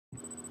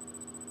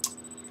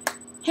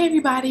Hey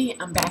everybody,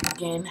 I'm back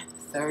again.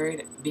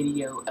 Third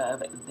video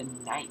of the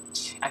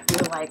night. I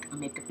feel like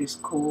Makeup is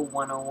Cool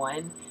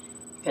 101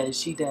 because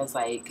she does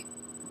like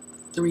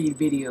 3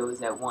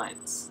 videos at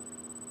once,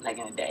 like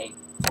in a day.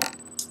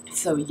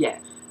 So yeah,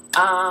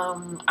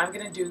 I'm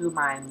gonna do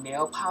my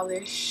nail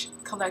polish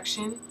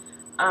collection.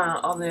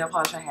 All the nail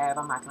polish I have,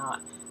 I'm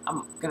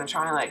gonna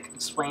try and like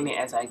explain it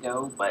as I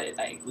go, but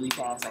like really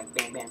fast, like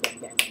bam, bam, bam,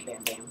 bam, bam,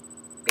 bam, bam,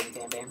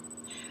 bam, bam,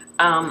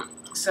 bam.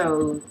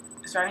 So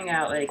starting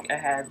out, like I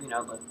have, the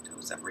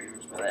two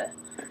separators for that.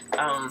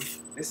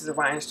 This is a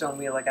rhinestone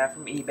wheel I got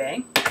from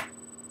eBay.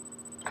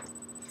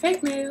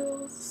 Fake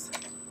nails.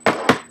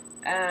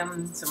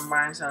 Some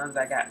rhinestones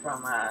I got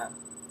from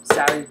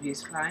Sally's Beauty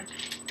Supply.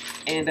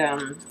 And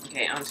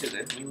okay, onto the.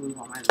 Let me move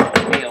all my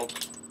nail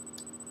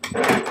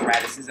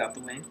apparatuses out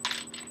the way.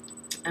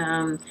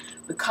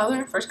 The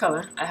color, first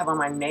color I have on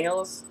my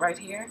nails right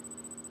here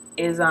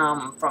is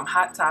from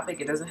Hot Topic.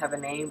 It doesn't have a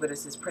name, but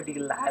it's this pretty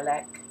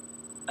lilac,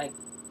 like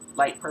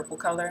light purple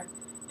color,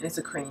 and it's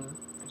a cream,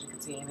 as you can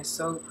see, and it's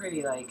so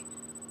pretty, like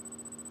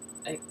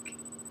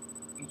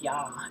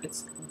yeah,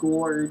 it's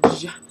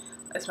gorge.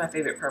 That's my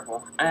favorite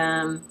purple.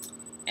 And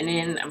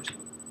then I'm just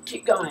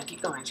keep going,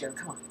 Jill,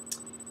 come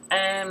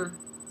on.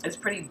 It's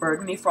pretty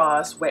Burgundy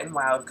Frost, Wet n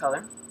Wild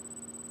color.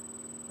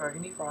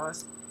 Burgundy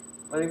Frost,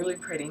 really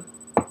pretty.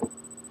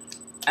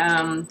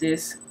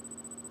 This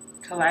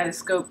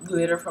Kaleidoscope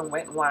glitter from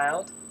Wet n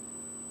Wild,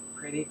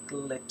 pretty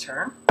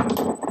glitter.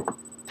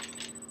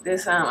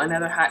 This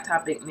another Hot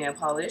Topic nail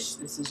polish.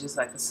 This is just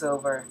like a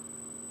silver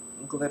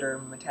glitter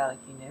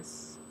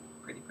metallic-iness,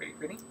 pretty.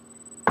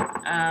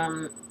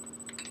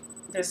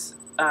 This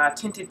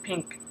tinted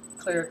pink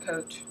clear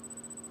coat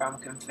from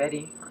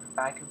Confetti, or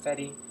by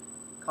Confetti,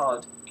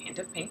 called Hint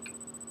of Pink.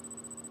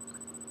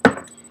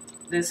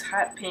 This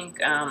hot pink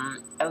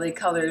LA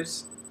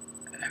Colors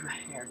my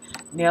hair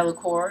nail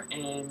lacquer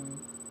in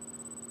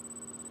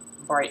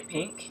bright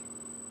pink.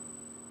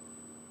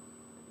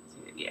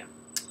 Yeah.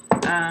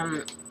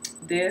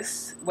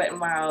 This Wet n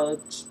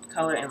Wild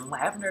color in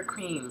lavender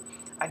cream.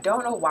 I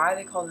don't know why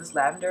they call this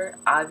lavender.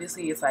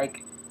 Obviously it's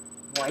like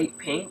bright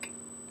pink,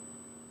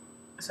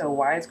 so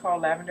why it's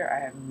called lavender, I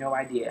have no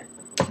idea.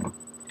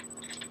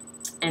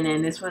 And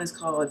then this one is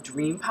called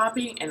Dream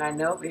Poppy, and I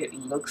know it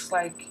looks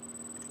like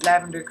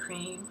lavender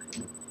cream,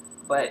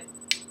 but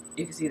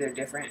you can see they're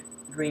different.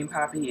 Dream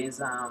Poppy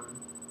is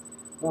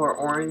more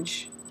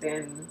orange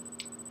than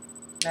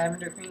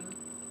lavender cream,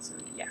 so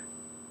yeah.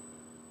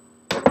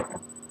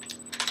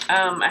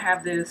 I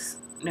have this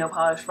nail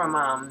polish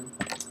from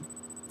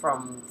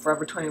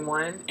Forever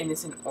 21, and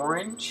it's in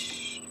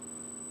orange.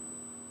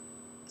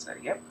 So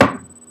yep.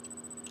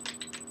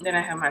 Then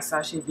I have my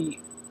Sacha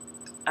Veet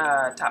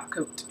top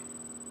coat.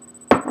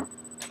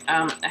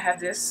 I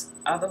have this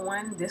other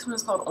one. This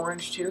one's called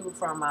Orange too,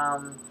 from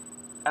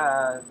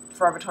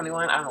Forever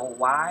 21. I don't know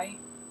why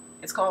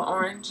it's called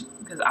orange,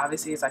 because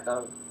obviously it's like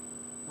a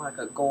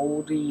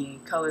goldy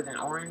color than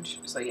orange.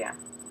 So yeah,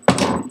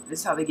 this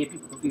is how they get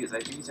people confused.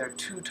 Like, these are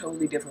two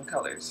totally different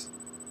colors.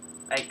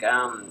 Like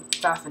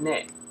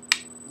Fafinette,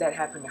 that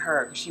happened to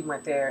her because she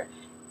went there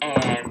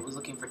and was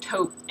looking for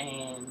taupe,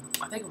 and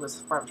I think it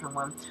was Forever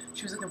 21.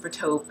 She was looking for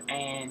taupe,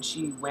 and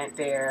she went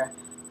there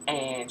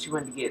and she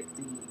wanted to get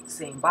the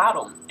same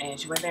bottle, and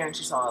she went there and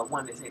she saw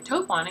one that said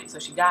taupe on it, so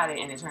she got it,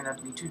 and it turned out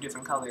to be two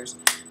different colors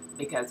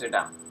because they're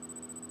dumb.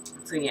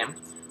 So yeah,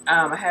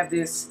 I have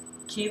this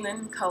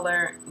Keelan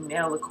color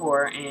nail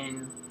lacquer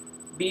in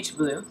beach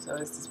blue, so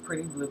it's this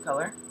pretty blue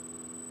color,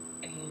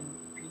 and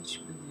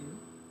beach blue.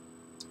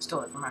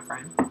 Stole it from my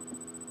friend.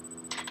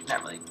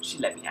 Not really, she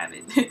let me have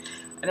it.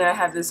 And then I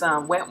have this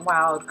Wet n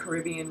Wild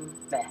Caribbean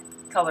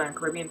color in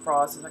Caribbean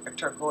Frost. It's like a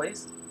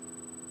turquoise.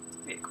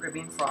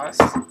 Caribbean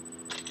Frost.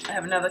 I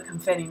have another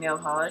Confetti nail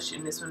polish,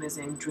 and this one is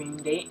in Dream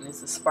Date, and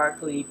it's a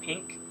sparkly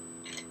pink.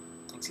 You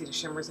can see the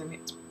shimmers in it.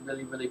 It's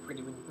really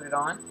pretty when you put it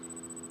on.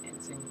 And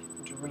it's in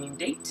Dream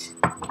Date.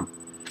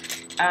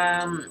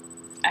 I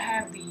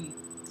have the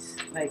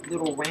like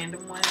little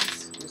random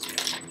ones.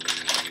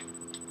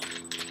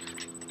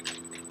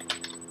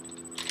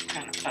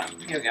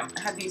 Here we go. I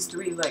have these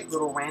 3 like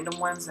little random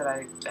ones that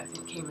I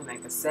think came in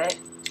like a set.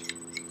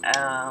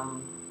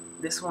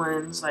 This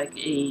one's like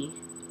a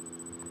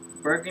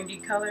burgundy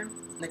color,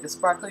 like a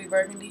sparkly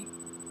burgundy.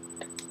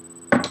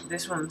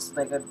 This one's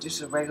like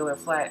just a regular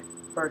flat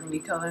burgundy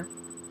color,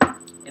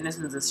 and this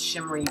one's a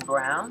shimmery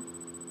brown.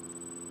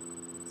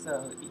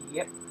 So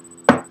yep.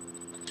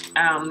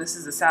 This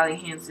is a Sally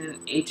Hansen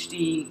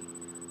HD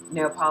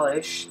nail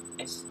polish.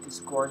 It's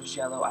this gorgeous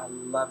yellow. I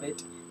love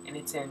it, and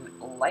it's in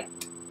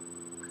light.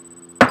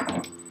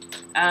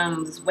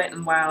 This Wet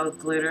n Wild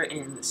glitter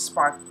in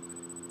sparked.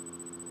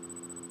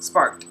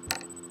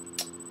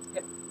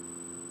 Yep.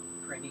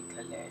 Pretty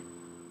color.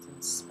 It's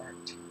in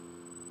sparked.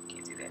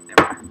 Can't do that.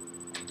 Never mind.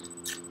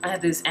 I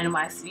have this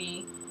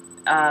NYC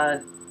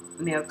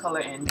nail color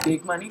in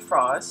Big Money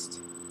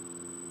Frost.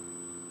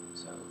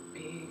 So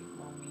Big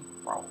Money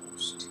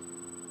Frost.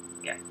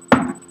 Yeah.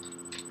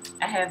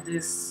 I have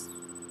this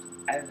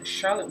the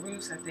Charlotte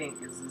Russe, I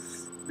think,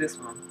 is this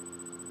one.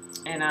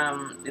 And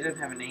it doesn't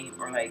have a name,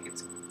 or like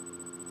it's,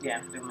 yeah,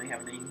 it doesn't really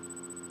have a name.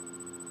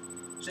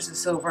 It's just a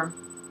silver,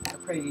 a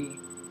pretty.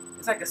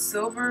 It's like a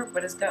silver,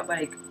 but it's got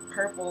like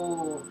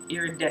purple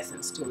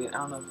iridescence to it. I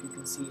don't know if you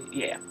can see it.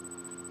 Yeah,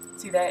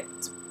 see that?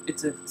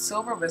 It's a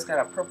silver, but it's got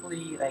a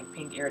purpley like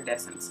pink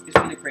iridescence. It's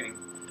really pretty.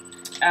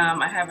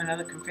 I have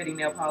another confetti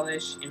nail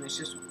polish, and it's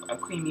just a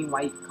creamy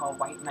white called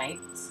White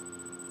Nights.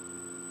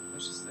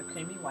 It's just a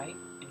creamy white,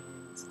 and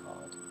it's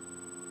called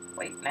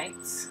White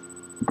Nights.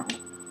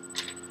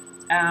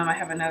 I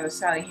have another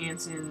Sally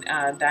Hansen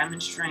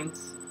Diamond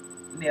Strength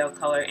nail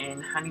color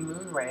in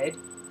Honeymoon Red.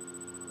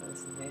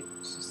 This is it.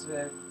 It's just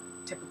a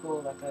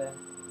typical, like a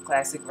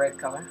classic red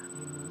color,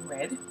 Honeymoon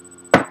Red.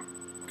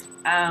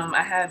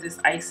 I have this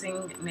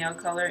icing nail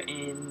color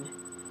in,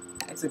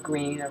 it's a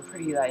green, a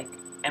pretty like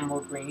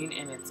emerald green,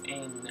 and it's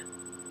in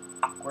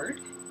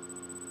Awkward.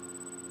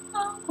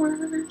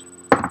 Awkward.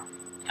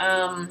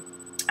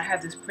 I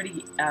have this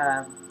pretty,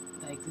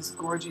 like this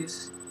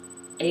gorgeous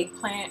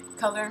eggplant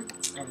color,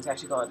 and it's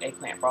actually called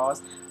Eggplant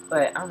Frost.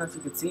 But I don't know if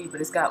you could see,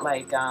 but it's got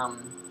like a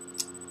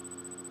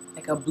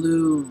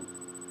blue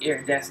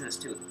iridescence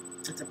to it.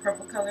 It's a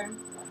purple color,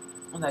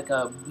 with like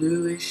a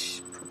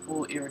bluish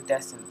purple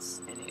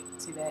iridescence in it.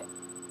 See that?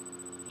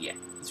 Yeah,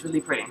 it's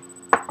really pretty.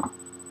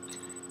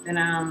 Then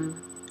I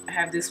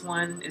have this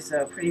one. It's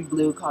a pretty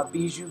blue called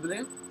Bijou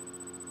Blue.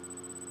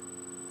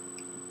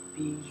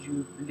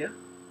 Bijou Blue.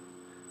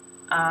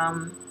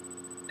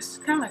 It's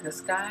kind of like a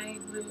sky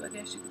blue, I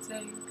guess you could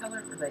say,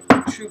 color, or like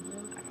true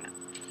blue. I don't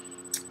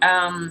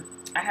know.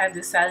 I have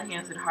this Sally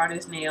Hansen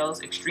Hardest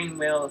Nails Extreme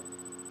Wear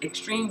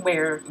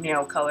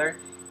nail color,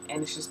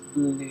 and it's just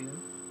blue,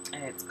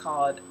 and it's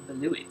called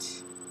Blue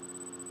It.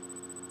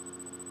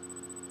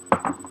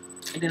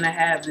 And then I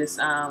have this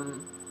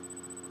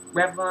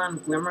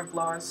Revlon Glimmer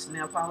Gloss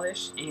nail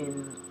polish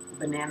in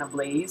Banana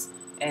Blaze,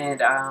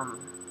 and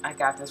I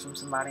got this from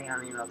somebody. I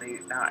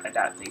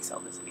doubt they sell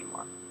this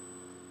anymore.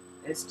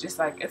 It's just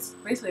like, it's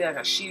basically like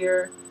a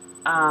sheer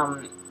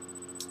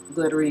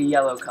glittery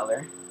yellow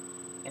color,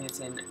 and it's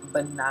in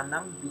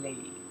Banana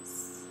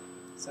Blaze.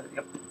 So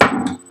yep.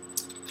 And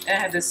I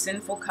have this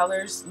Sinful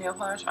Colors nail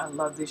polish. I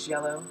love this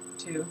yellow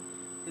too.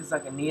 It's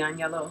like a neon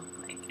yellow.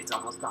 Like, it's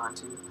almost gone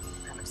too.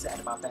 I'm kind of sad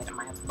about that. I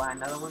might have to buy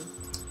another one.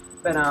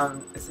 But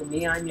it's a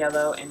neon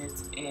yellow, and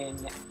it's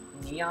in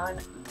Neon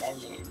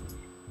Melon.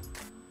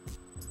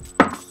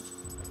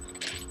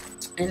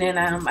 And then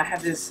I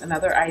have this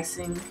another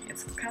icing.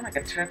 It's kind of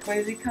like a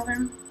turquoisey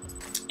color,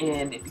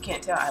 and if you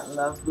can't tell, I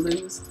love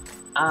blues.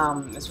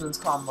 This one's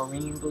called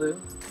Marine Blue. I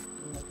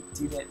don't know if you can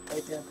see that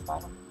right there at the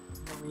bottom.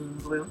 Marine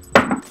Blue.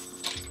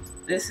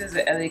 This is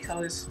the LA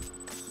Colors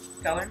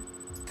color.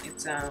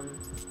 It's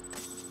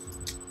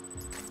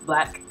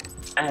black,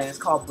 and it's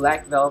called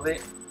Black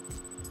Velvet.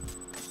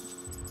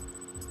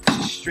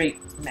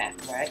 Straight matte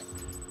black.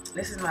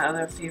 This is my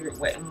other favorite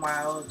Wet n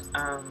Wild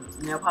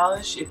nail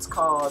polish. It's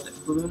called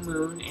Blue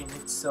Moon, and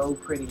it's so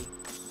pretty.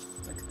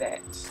 Look at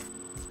that.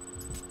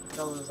 Look at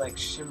all those like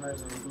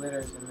shimmers and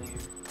glitters in there.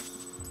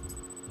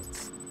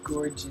 It's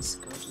gorgeous,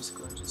 gorgeous,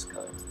 gorgeous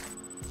color.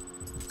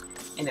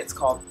 And it's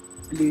called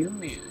Blue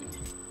Moon.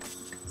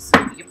 So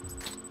yep.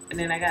 And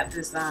then I got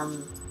this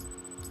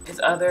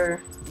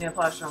other nail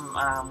polish from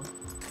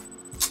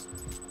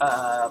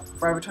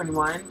Forever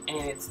 21,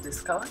 and it's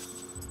this color.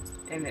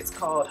 And it's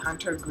called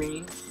Hunter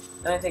Green.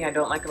 The only thing I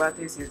don't like about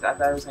this is I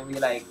thought it was going to be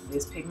like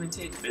this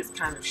pigmented, but it's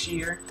kind of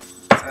sheer.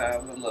 So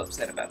I'm a little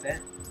upset about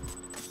that.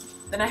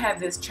 Then I have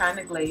this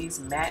China Glaze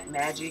Matte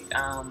Magic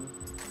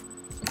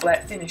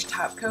flat finish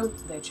top coat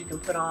that you can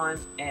put on,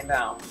 and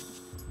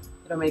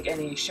it'll make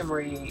any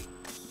shimmery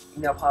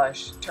nail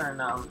polish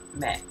turn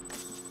matte.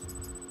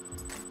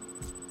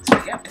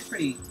 So yeah, it's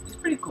pretty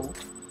cool.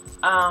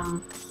 I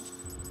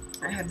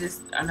have this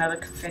another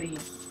confetti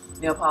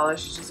nail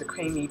polish. It's just a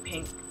creamy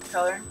pink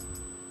color,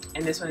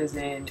 and this one is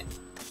in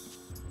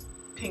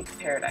Pink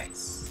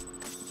Paradise.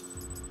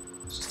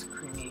 It's just a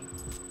creamy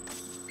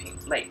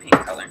pink, light pink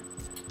color.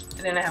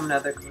 And then I have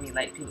another creamy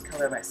light pink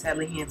color by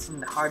Sally Hansen,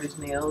 The Hardest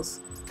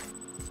Nails.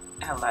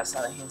 I have a lot of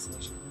Sally Hansen,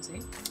 as you can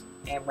see,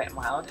 and Wet n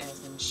Wild, and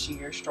it's in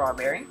Sheer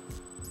Strawberry.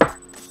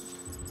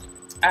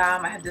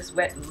 I have this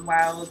Wet n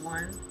Wild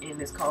one,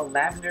 and it's called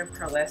Lavender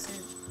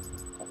Pearlescent.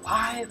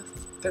 Why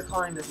they're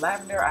calling this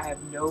lavender, I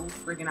have no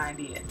freaking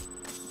idea.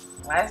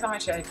 Last time I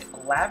checked,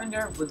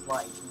 lavender was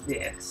like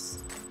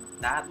this,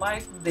 not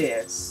like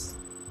this.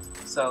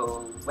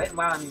 So Wet n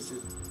Wild needs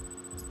to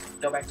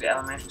go back to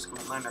elementary school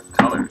and learn their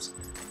colors.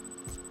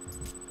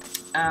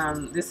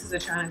 This is a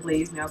China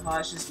Glaze nail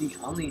polish. This is the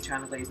only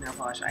China Glaze nail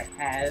polish I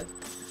have,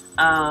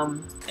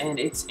 and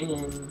it's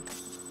in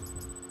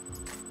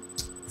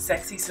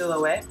Sexy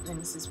Silhouette,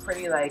 and this is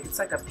pretty, like, it's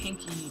like a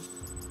pinky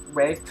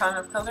red kind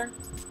of color.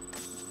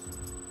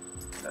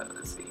 So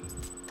let's see.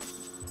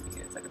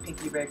 Yeah, it's like a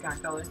pinky red kind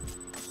of color.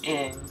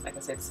 And like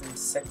I said, it's in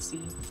Sexy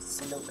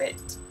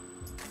Silhouette.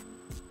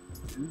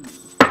 Ooh.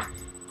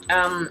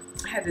 I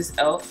had this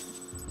e.l.f.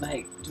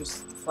 like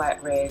just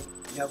flat red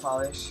nail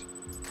polish.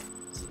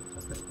 See if I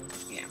put it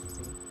in. Yeah,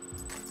 see.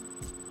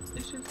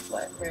 It's just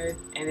flat red,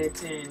 and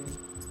it's in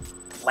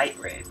light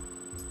red.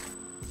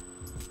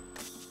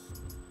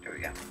 There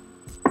we go.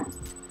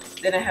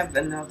 Then I have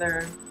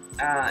another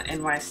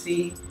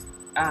NYC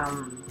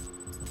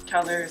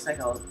color. It's like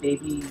a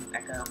baby,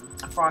 like a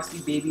frosty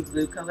baby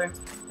blue color.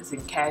 It's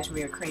in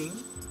cashmere cream.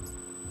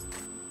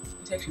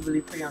 It's actually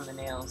really pretty on the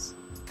nails.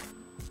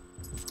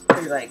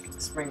 Pretty like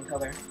spring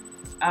color.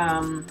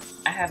 I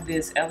have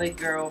this LA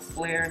Girl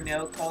Flare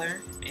nail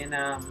color in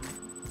what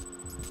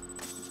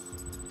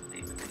the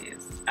name of it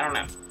is, I don't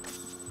know,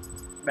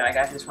 but I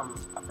got this from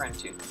a friend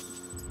too.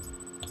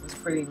 It's a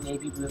pretty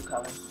navy blue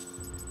color.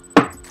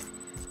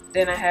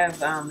 Then I have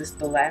this,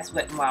 the last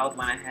Wet n Wild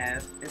one I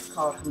have. It's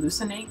called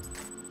Hallucinate.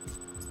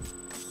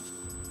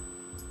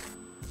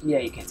 Yeah,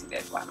 you can't see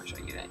that. Why am I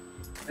showing you that?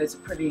 But it's a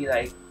pretty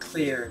like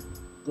clear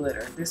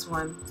glitter. This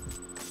one,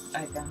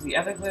 like the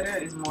other glitter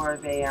is more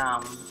of a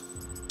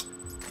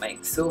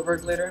like silver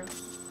glitter.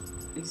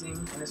 You see?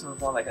 And this one's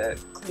more like a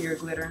clear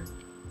glitter.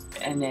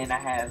 And then I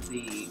have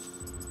the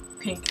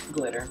pink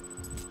glitter.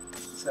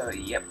 So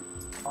yep,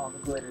 all the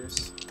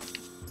glitters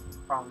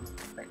from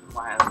Wet n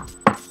Wild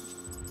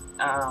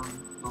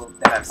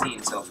that I've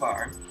seen so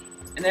far.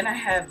 And then I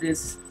have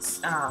this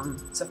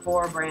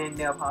Sephora brand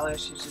nail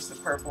polish. It's just a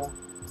purple.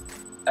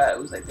 It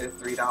was like the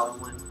 $3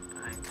 one.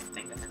 I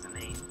think it has a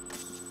name.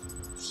 It's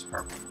just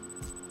purple.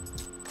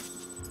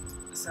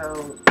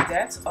 So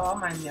that's all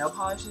my nail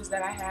polishes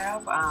that I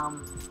have.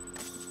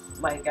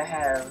 Like I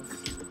have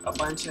a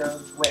bunch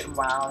of Wet n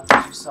Wild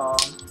as you saw.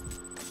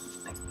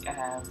 Like I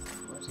have,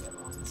 where's the other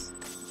ones?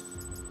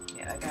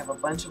 Yeah, like I have a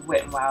bunch of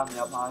Wet n Wild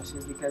nail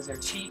polishes because they're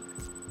cheap.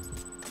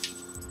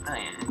 Oh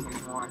yeah, and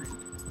here's more.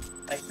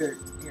 Like they're,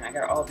 you know, I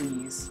got all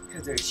these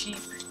because they're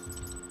cheap.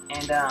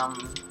 And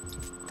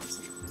let's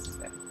see if this is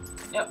better.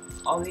 Yep,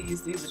 all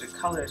these are the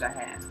colors I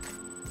have.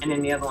 And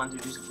then the other ones are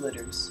just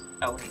glitters.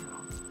 Oh wait, hold on.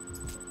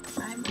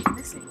 I'm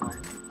missing one.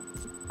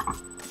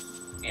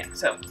 Yeah,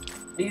 so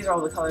these are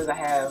all the colors I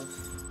have.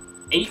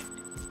 8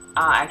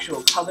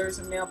 actual colors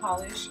of nail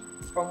polish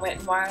from Wet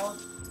n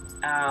Wild.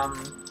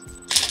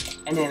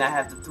 And then I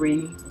have the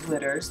 3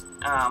 glitters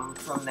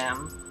from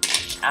them.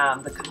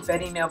 The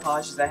confetti nail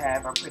polishes I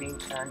have are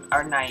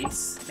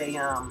nice. They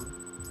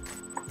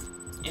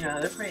you know,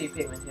 they're pretty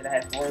pigmented. I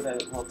have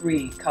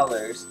 3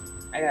 colors.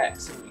 I got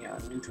some, you know,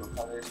 neutral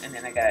colors, and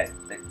then I got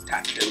the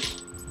top 2.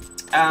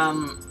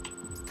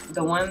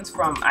 The ones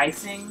from the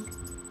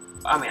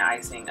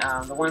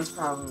ones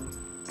from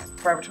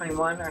Forever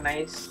 21 are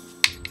nice.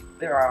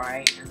 They're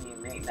alright. I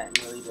mean, they ain't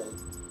nothing really to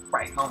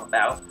write home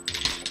about.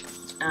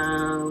 I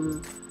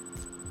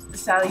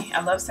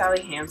love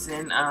Sally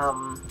Hansen.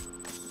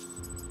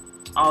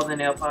 All the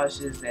nail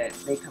polishes that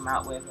they come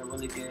out with are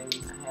really good.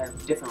 I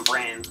have different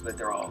brands, but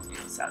they're all, you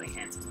know, Sally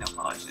Hansen nail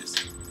polishes.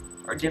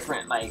 Or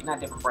different, like, not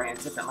different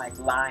brands, different, like,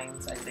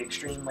 lines, like the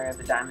Extreme Wear,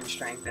 the Diamond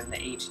Strength, and the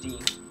HD.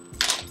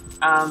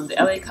 The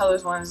LA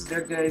Colors ones,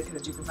 they're good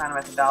because you can find them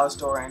at the dollar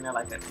store, and they're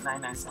like a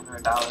 99cents or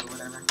 $1 or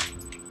whatever.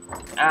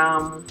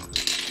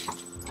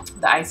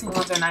 The icing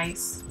ones are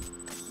nice.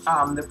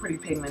 They're pretty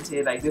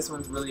pigmented. Like, this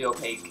one's really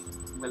opaque.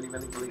 Really,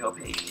 really, really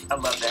opaque. I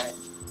love that.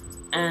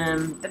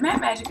 The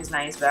Matte Magic is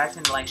nice, but I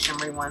tend to like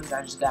shimmery ones.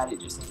 I just got it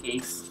just in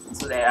case,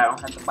 so that I don't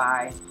have to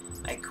buy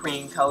like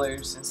cream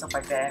colors and stuff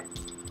like that.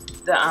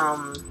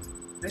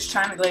 This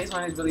China Glaze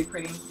one is really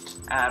pretty.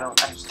 I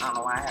just don't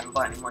know why I haven't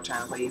bought any more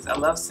China Glaze. I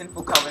love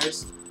Sinful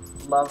Colors.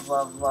 Love,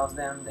 love, love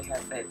them. They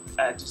have that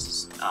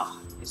it's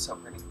so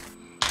pretty.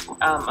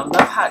 I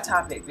love Hot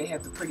Topic. They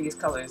have the prettiest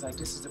colors. Like,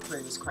 this is the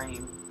prettiest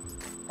cream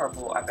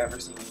purple I've ever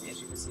seen, as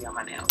you can see on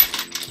my nails.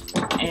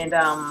 And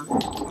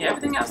yeah,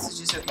 everything else is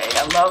just okay.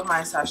 I love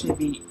my Sacha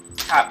Beat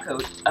top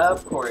coat.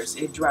 Of course,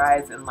 it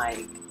dries in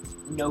like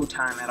no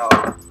time at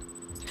all,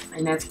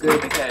 and that's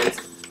good because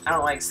I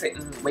don't like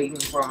sitting waiting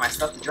for my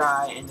stuff to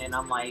dry, and then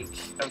I'm like,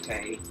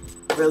 okay,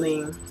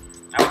 really,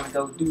 I want to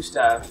go do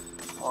stuff,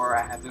 or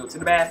I have to go to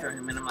the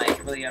bathroom, and I'm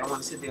like, really, I don't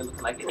want to sit there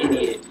looking like an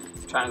idiot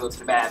trying to go to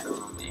the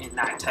bathroom and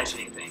not touch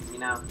anything, you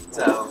know?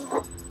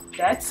 So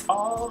that's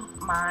all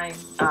my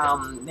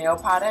nail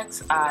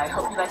products. I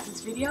hope you liked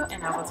this video,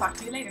 and I will talk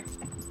to you later.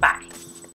 Bye.